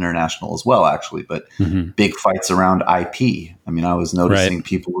national and international as well, actually, but big fights around IP. I mean, I was noticing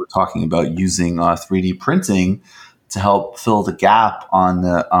people were talking about using 3D printing to help fill the gap on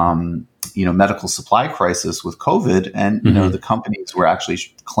the, medical supply crisis with COVID. And, the companies were actually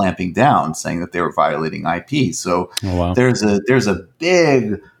clamping down, saying that they were violating IP. So there's a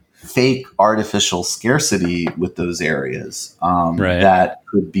big fake artificial scarcity with those areas that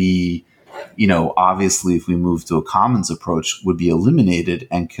could be, obviously, if we move to a commons approach, would be eliminated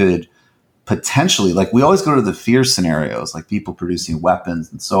and could potentially, like, we always go to the fear scenarios, like people producing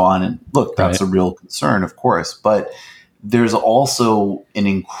weapons and so on. And look, that's a real concern, of course, but there's also an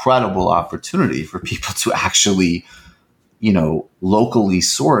incredible opportunity for people to actually, locally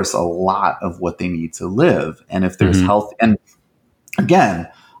source a lot of what they need to live. And if there's health, and again,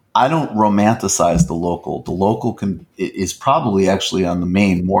 I don't romanticize the local. The local is probably actually on the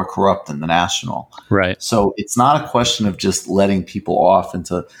main more corrupt than the national. Right. So it's not a question of just letting people off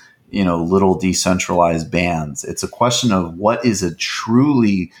into, little decentralized bands. It's a question of what is a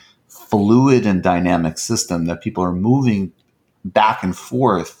truly fluid and dynamic system that people are moving back and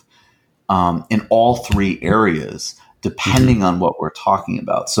forth in all three areas, depending on what we're talking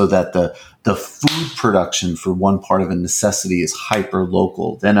about, so that the food production for one part of a necessity is hyper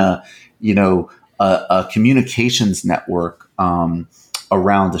local. Then a communications network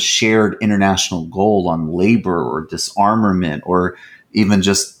around a shared international goal on labor or disarmament, or even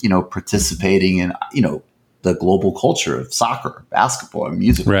just participating in the global culture of soccer, basketball, or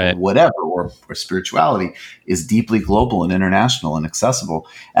music, or whatever, or spirituality is deeply global and international and accessible.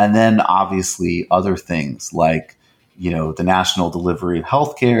 And then obviously other things like the national delivery of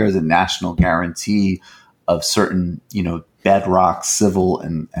healthcare, the national guarantee of certain, bedrock civil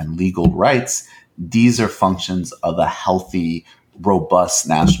and legal rights. These are functions of a healthy, robust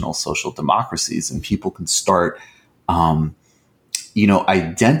national social democracies. And people can start,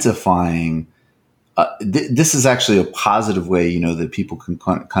 identifying. This is actually a positive way, that people can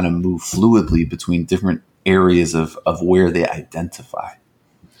kind of move fluidly between different areas of where they identify.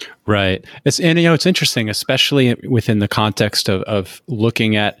 Right. It's interesting, especially within the context of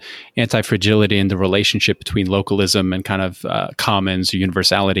looking at anti-fragility and the relationship between localism and kind of commons or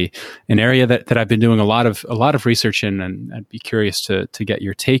universality, an area that I've been doing a lot of research in, and I'd be curious to get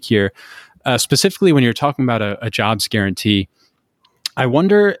your take here. Specifically, when you're talking about a jobs guarantee, I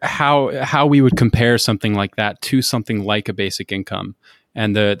wonder how we would compare something like that to something like a basic income.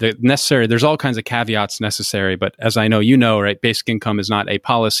 And the necessary, there's all kinds of caveats necessary, but as I know, right, basic income is not a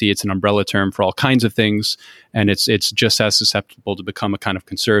policy; it's an umbrella term for all kinds of things, and it's just as susceptible to become a kind of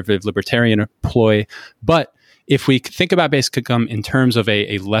conservative libertarian ploy. But if we think about basic income in terms of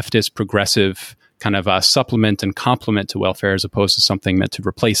a leftist progressive kind of supplement and complement to welfare, as opposed to something meant to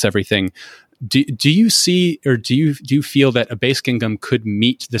replace everything, do you see, or do you feel that a basic income could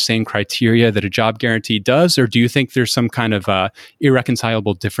meet the same criteria that a job guarantee does, or do you think there's some kind of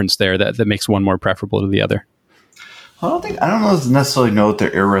irreconcilable difference there that makes one more preferable to the other? I don't necessarily know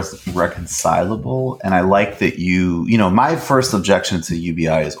that they're irreconcilable. And I like that my first objection to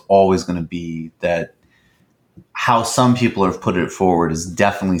UBI is always going to be that how some people have put it forward is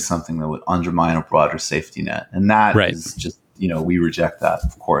definitely something that would undermine a broader safety net. And that is just, we reject that,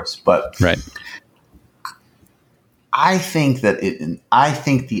 of course. But I think the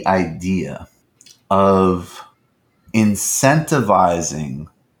idea of incentivizing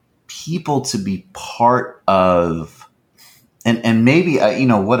people to be part of, and maybe,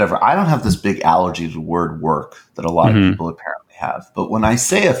 whatever. I don't have this big allergy to the word work that a lot of people apparently have. But when I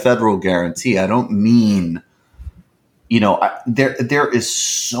say a federal guarantee, I don't mean, there is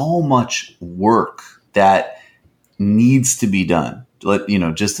so much work that needs to be done,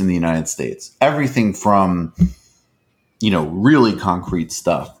 just in the United States. Everything from, really concrete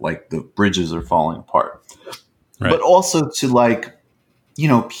stuff like the bridges are falling apart, but also to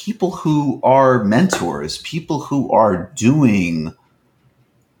people who are mentors, people who are doing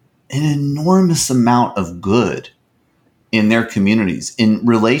an enormous amount of good in their communities, in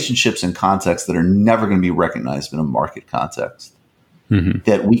relationships and contexts that are never going to be recognized in a market context,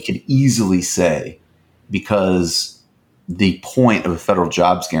 that we could easily say, because the point of a federal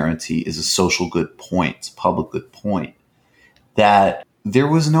jobs guarantee is a social good point, it's a public good point, that there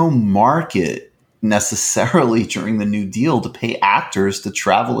was no market necessarily during the New Deal to pay actors to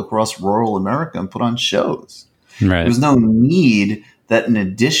travel across rural America and put on shows. There was no need that, in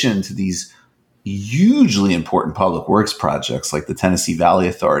addition to these hugely important public works projects like the Tennessee Valley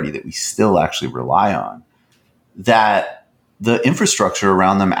Authority that we still actually rely on, that the infrastructure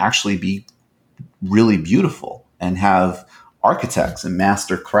around them actually be really beautiful and have architects and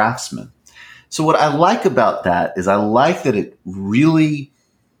master craftsmen. So what I like about that is I like that it really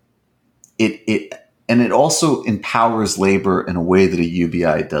it also empowers labor in a way that a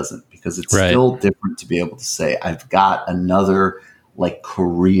UBI doesn't, because it's still different to be able to say, I've got another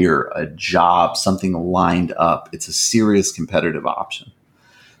career, a job, something lined up. It's a serious competitive option.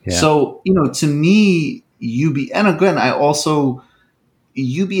 Yeah. So, to me, and again,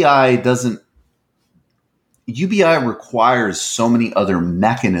 UBI requires so many other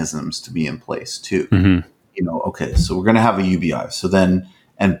mechanisms to be in place too. Okay, so we're going to have a UBI. So then,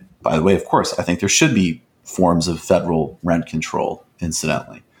 and by the way, of course, I think there should be forms of federal rent control,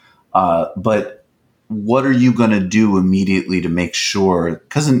 incidentally. But what are you going to do immediately to make sure?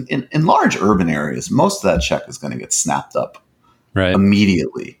 Because in large urban areas, most of that check is going to get snapped up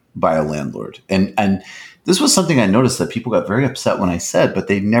immediately by a landlord. And this was something I noticed that people got very upset when I said, but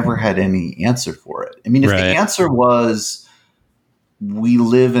they never had any answer for it. I mean, if the answer was, we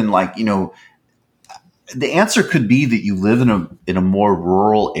live in the answer could be that you live in a more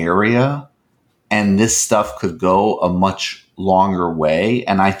rural area and this stuff could go a much longer way.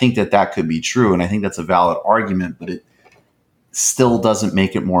 And I think that could be true. And I think that's a valid argument, but it still doesn't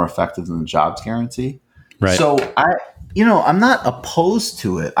make it more effective than the jobs guarantee. Right. So I'm not opposed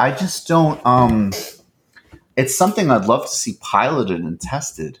to it. I just don't, it's something I'd love to see piloted and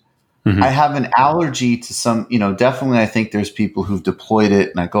tested. I have an allergy to some, definitely I think there's people who've deployed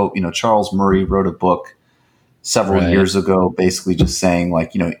it, and I go, Charles Murray wrote a book several years ago, basically just saying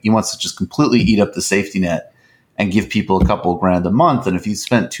he wants to just completely eat up the safety net and give people a couple of grand a month. And if you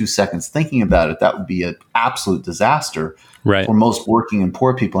spent 2 seconds thinking about it, that would be an absolute disaster for most working and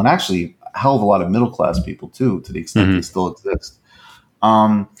poor people, and actually a hell of a lot of middle-class people too, to the extent they still exist.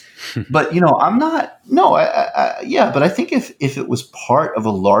 But I'm not, but I think if it was part of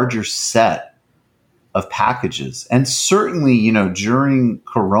a larger set of packages, and certainly, during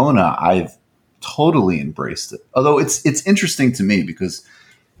Corona, I've totally embraced it. Although it's interesting to me because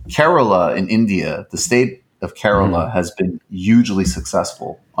Kerala in India, the state of Kerala has been hugely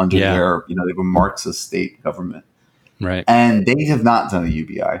successful under their, they have a Marxist state government. Right. And they have not done a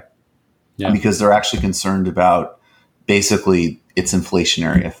UBI because they're actually concerned about basically its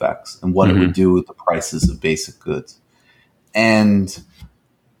inflationary effects and what it would do with the prices of basic goods. And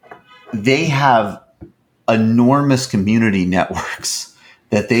they have enormous community networks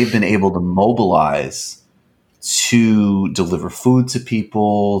that they've been able to mobilize to deliver food to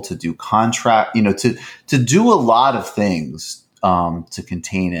people, to do contract, to do a lot of things to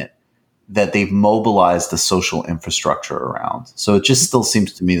contain it, that they've mobilized the social infrastructure around. So it just still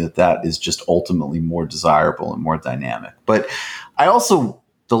seems to me that is just ultimately more desirable and more dynamic. But I also,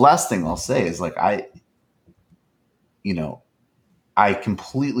 the last thing I'll say is the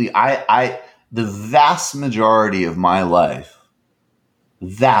vast majority of my life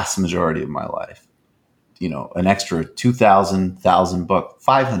vast majority of my life. An extra $2,000, $1,000,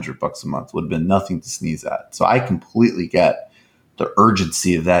 $500 a month would have been nothing to sneeze at. So I completely get the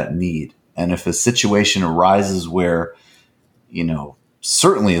urgency of that need. And if a situation arises where,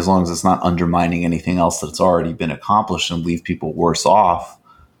 certainly as long as it's not undermining anything else that's already been accomplished and leave people worse off,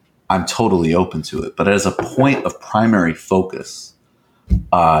 I'm totally open to it. But as a point of primary focus,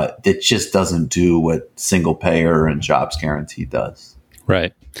 that just doesn't do what single payer and jobs guarantee does.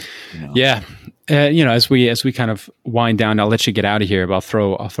 Right. Yeah. As we kind of wind down, I'll let you get out of here, but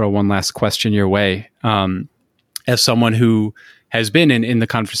I'll throw one last question your way. As someone who has been in the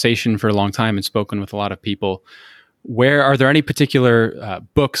conversation for a long time and spoken with a lot of people, are there any particular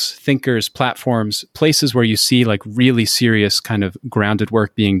books, thinkers, platforms, places where you see like really serious kind of grounded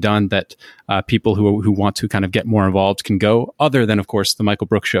work being done that people who want to kind of get more involved can go, other than, of course, the Michael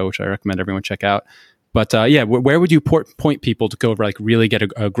Brooks Show, which I recommend everyone check out? But where would you point people to go, like really get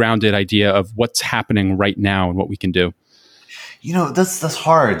a grounded idea of what's happening right now and what we can do? That's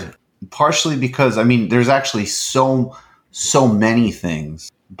hard. Partially because there's actually so many things.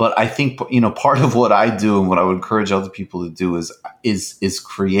 But I think part of what I do and what I would encourage other people to do is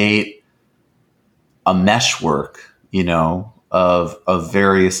create a meshwork, of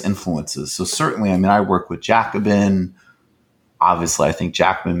various influences. So certainly, I work with Jacobin. Obviously, I think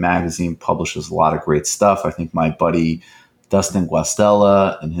Jacobin Magazine publishes a lot of great stuff. I think my buddy Dustin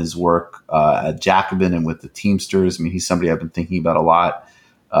Guastella and his work at Jacobin and with the Teamsters, he's somebody I've been thinking about a lot,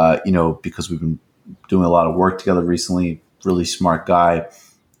 because we've been doing a lot of work together recently. Really smart guy.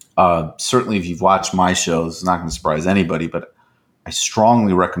 Certainly, if you've watched my shows, it's not going to surprise anybody, but I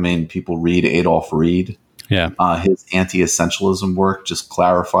strongly recommend people read Adolph Reed. Yeah. His anti-essentialism work just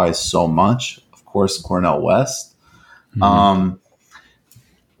clarifies so much. Of course, Cornel West. Mm-hmm.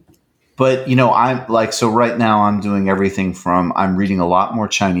 But I'm like, so right now I'm doing everything from, I'm reading a lot more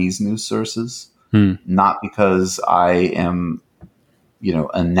Chinese news sources, not because I am,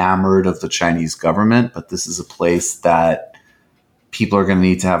 enamored of the Chinese government, but this is a place that people are going to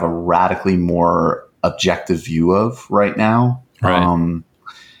need to have a radically more objective view of right now. Right.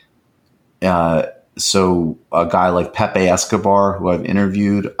 So a guy like Pepe Escobar, who I've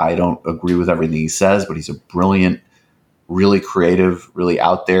interviewed, I don't agree with everything he says, but he's a brilliant, really creative, really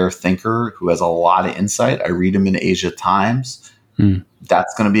out there thinker who has a lot of insight. I read him in Asia Times.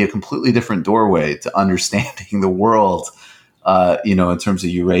 That's going to be a completely different doorway to understanding the world, in terms of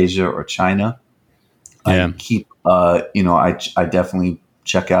Eurasia or China. Yeah. I definitely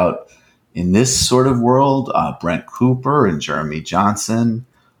check out in this sort of world, Brent Cooper and Jeremy Johnson,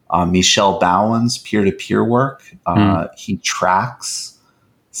 Michelle Bowen's peer-to-peer work. He tracks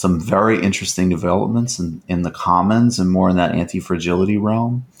some very interesting developments in the commons and more in that anti-fragility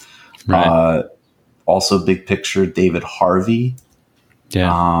realm. Right. Also big picture, David Harvey.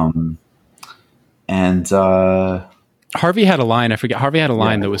 Yeah. Harvey had a line,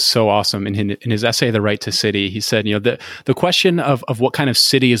 that was so awesome in his essay, The Right to City. He said, the question of what kind of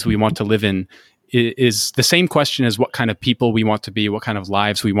cities we want to live in is the same question as what kind of people we want to be, what kind of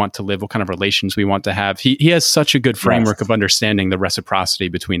lives we want to live, what kind of relations we want to have. He has such a good framework of understanding the reciprocity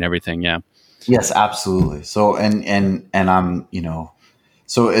between everything. Yeah. Yes, absolutely. So, and I'm,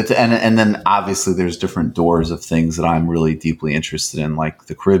 so it's, and then obviously there's different doors of things that I'm really deeply interested in, like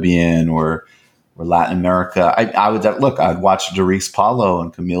the Caribbean or Latin America. I'd watch Doris Paulo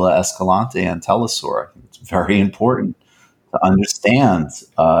and Camila Escalante on Telesur. I think it's very important to understand.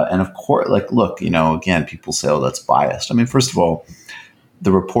 And of course, again, people say, oh, that's biased. First of all,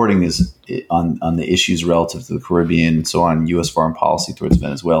 the reporting is on the issues relative to the Caribbean and so on, U.S. foreign policy towards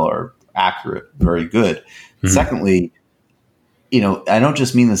Venezuela are accurate, very good. Mm-hmm. Secondly, I don't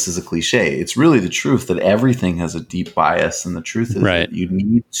just mean this as a cliche. It's really the truth that everything has a deep bias. And the truth is that you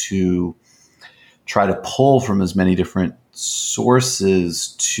need to try to pull from as many different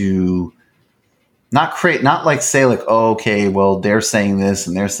sources to not like say like, oh, okay, well, they're saying this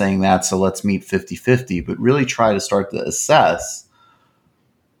and they're saying that, so let's meet 50-50, but really try to start to assess,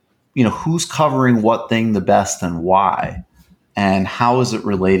 who's covering what thing the best and why, and how is it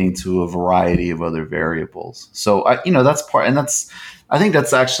relating to a variety of other variables. So, that's part, and I think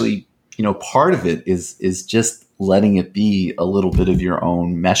that's actually, part of it is just letting it be a little bit of your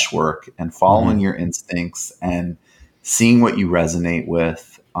own meshwork and following your instincts and seeing what you resonate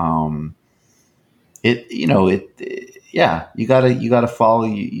with. You gotta follow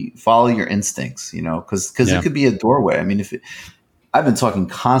your instincts, because it could be a doorway. I've been talking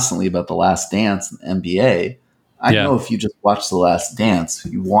constantly about The Last Dance and NBA. I know if you just watch The Last Dance,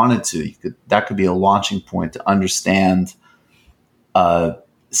 if you wanted to, that could be a launching point to understand,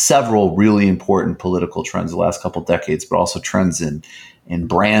 several really important political trends the last couple decades, but also trends in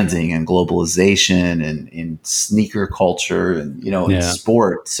branding and globalization and in sneaker culture and, in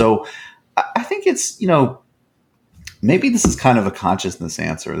sport. So I think it's, maybe this is kind of a consciousness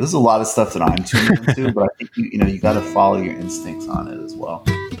answer. There's a lot of stuff that I'm tuning into, but I think, you got to follow your instincts on it as well.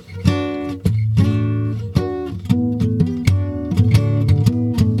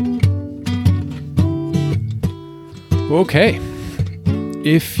 Okay.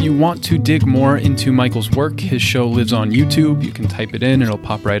 If you want to dig more into Michael's work, his show lives on YouTube. You can type it in and it'll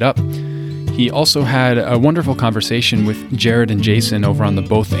pop right up. He also had a wonderful conversation with Jared and Jason over on the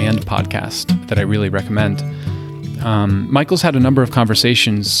Both And podcast that I really recommend. Michael's had a number of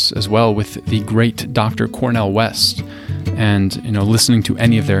conversations as well with the great Dr. Cornel West. And, listening to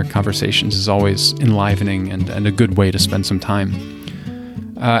any of their conversations is always enlivening and a good way to spend some time.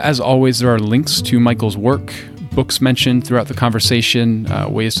 As always, there are links to Michael's work, books mentioned throughout the conversation,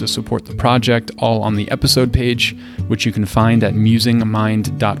 ways to support the project, all on the episode page, which you can find at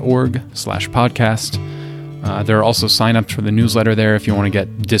musingmind.org/podcast. There are also signups for the newsletter there if you want to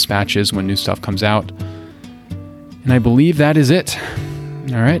get dispatches when new stuff comes out. And I believe that is it.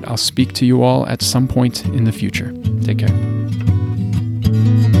 All right, I'll speak to you all at some point in the future. Take care.